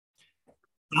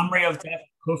Summary of Daf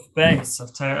Kuf Beis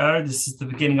of Torah. This is the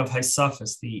beginning of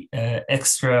Haisafis, the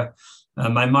extra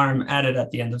Maimarim added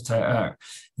at the end of Torah.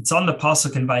 It's on the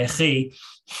pasuk in Vayechi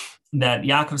that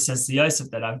Yaakov says to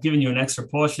Yosef that I've given you an extra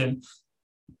portion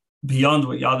beyond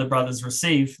what your other brothers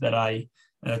received, that I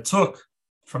took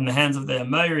from the hands of the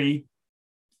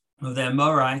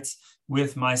Amorites,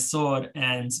 with my sword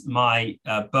and my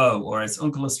bow, or as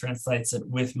Onkelos translates it,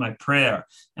 with my prayer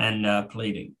and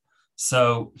pleading.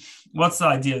 So what's the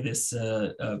idea of this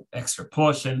extra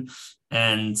portion,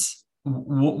 and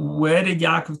where did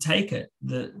Yaakov take it?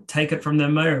 Take it from the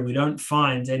Amori. We don't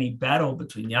find any battle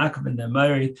between Yaakov and the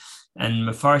Amori, and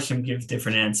Mefarshim give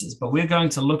different answers, but we're going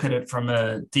to look at it from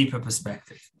a deeper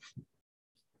perspective.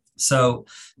 So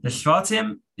the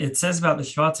Shvatim, it says about the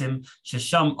Shvatim,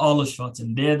 Shechem all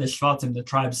Shvatim. There, the Shvatim, the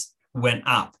tribes went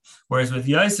up. Whereas with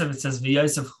Yosef, it says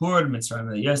Yosef Hurad Mitzrayim,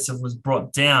 that Yosef was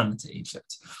brought down to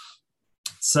Egypt.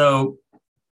 So,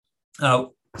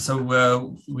 the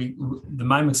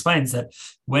Maim explains that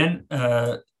when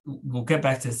we'll get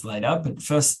back to this later, but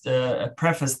first a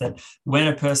preface that when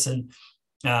a person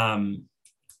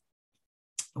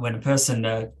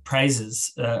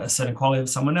praises a certain quality of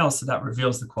someone else, so that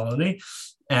reveals the quality.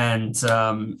 And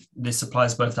this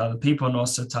applies both to other people and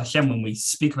also to Hashem. When we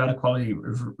speak about a quality,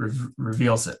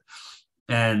 reveals it.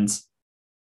 And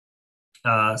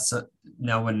so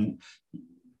now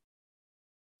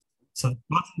so the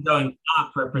Shvatim going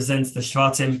up represents the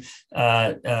Shvatim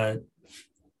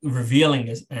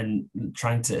revealing and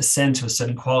trying to ascend to a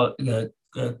certain quality, a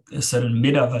certain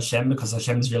midah of Hashem, because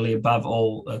Hashem is really above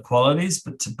all qualities,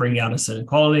 but to bring out a certain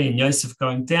quality. And Yosef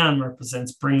going down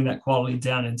represents bringing that quality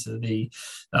down into the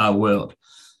world.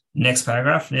 Next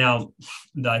paragraph. Now,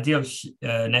 the idea of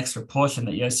an extra portion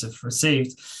that Yosef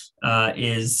received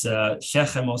is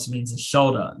Shechem also means the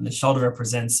shoulder, and the shoulder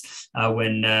represents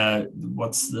when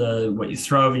what you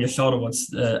throw over your shoulder,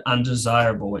 what's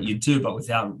undesirable, what you do, but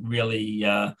without really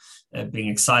being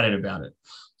excited about it.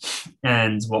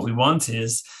 And what we want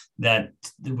is that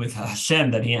with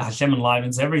Hashem, that Hashem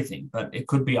enlivens everything, but it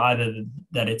could be either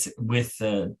that it's with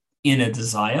inner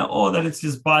desire, or that it's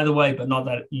just by the way, but not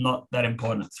that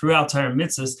important. Through our Torah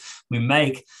mitzvahs, we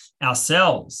make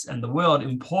ourselves and the world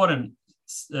important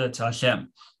to Hashem,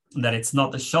 that it's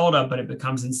not the shoulder, but it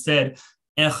becomes instead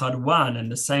echad, one. And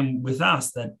the same with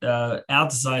us, that our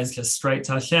desire is just straight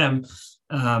to Hashem,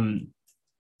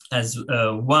 as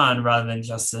one, rather than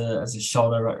just as a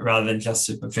shoulder, rather than just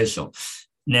superficial.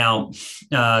 Now,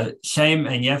 Shem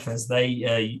and Yefes,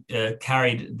 they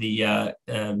carried the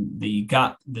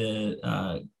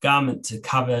garment to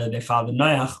cover their father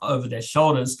Noach over their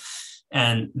shoulders,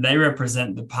 and they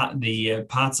represent the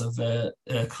parts of the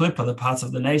clipper, the parts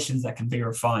of the nations that can be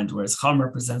refined, whereas Cham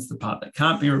represents the part that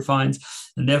can't be refined.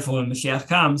 And therefore, when Mashiach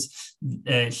comes,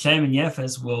 Shem and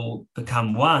Yefes will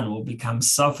become one, will become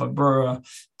Safa Bura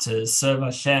to serve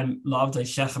Hashem. L'avdei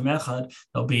Shechem Echad,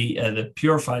 they'll be the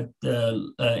purified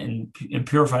in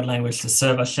purified language to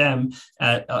serve Hashem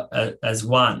as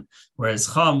one.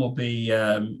 Whereas Cham will be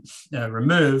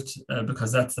removed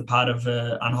because that's the part of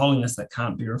unholiness that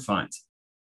can't be refined.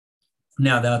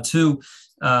 Now, there are two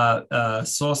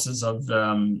sources of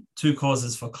two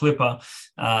causes for Klippa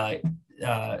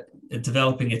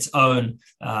developing its own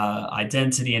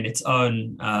identity and its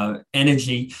own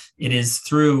energy. It is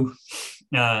through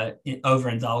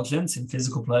overindulgence in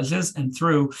physical pleasures and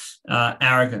through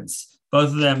arrogance.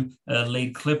 Both of them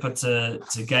lead Klippa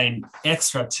to gain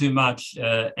too much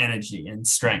energy and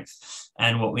strength.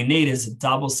 And what we need is a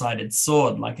double-sided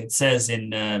sword, like it says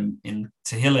in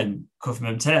Tehillim, Kuf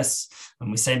Mem Tes, and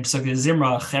we say in Pesukei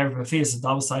Zimra, Cherev Hafis, a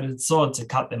double-sided sword to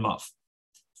cut them off.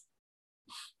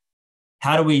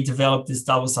 How do we develop this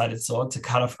double-sided sword to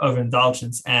cut off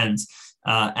overindulgence and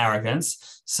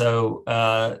arrogance? So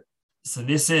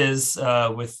this is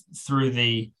we'll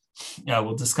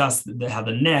discuss how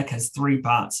the neck has three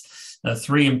parts,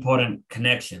 three important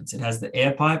connections. It has the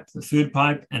air pipe, the food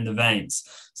pipe, and the veins.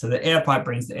 So the air pipe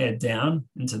brings the air down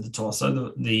into the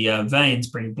torso. The veins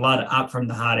bring blood up from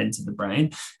the heart into the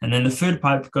brain. And then the food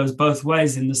pipe goes both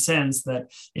ways, in the sense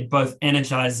that it both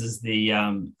energizes the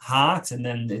heart, and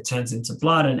then it turns into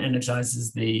blood and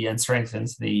energizes and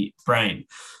strengthens the brain.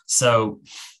 So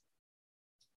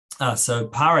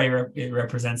Pare, it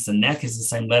represents the neck, is the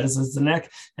same letters as the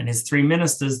neck, and his three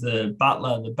ministers, the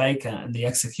butler, the baker, and the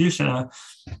executioner,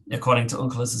 according to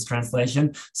Onkelos'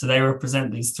 translation. So they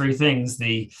represent these three things: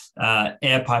 the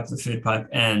air pipe, the food pipe,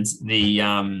 and the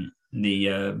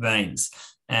veins.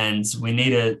 And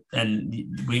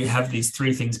we have these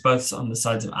three things both on the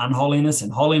sides of unholiness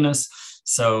and holiness.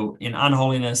 So in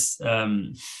unholiness,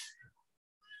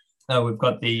 we've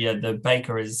got the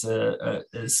baker is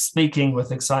speaking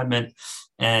with excitement,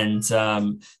 and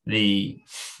the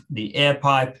air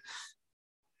pipe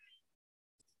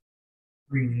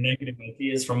bring negative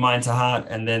ideas from mind to heart,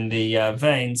 and then the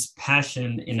veins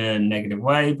passion in a negative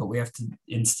way. But we have to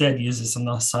instead use this on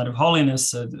the side of holiness.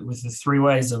 So with the three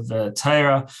ways of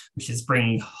Torah, which is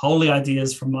bringing holy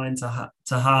ideas from mind to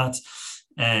heart,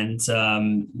 and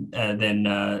then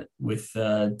with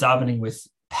davening with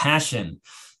passion.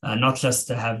 Not just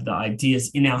to have the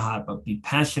ideas in our heart, but be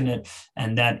passionate,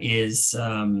 and that is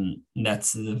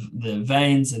that's the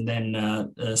veins, and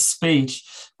then speech,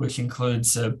 which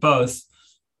includes both.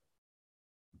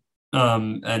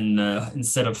 And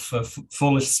instead of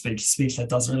foolish speech that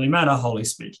doesn't really matter, holy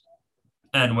speech.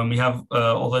 And when we have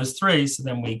all those three, so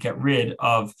then we get rid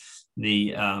of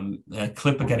the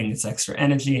clipper getting its extra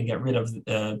energy, and get rid of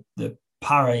the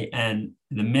pare and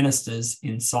the ministers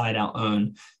inside our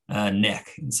own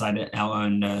neck, inside our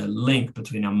own link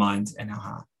between our mind and our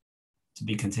heart. To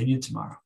be continued tomorrow.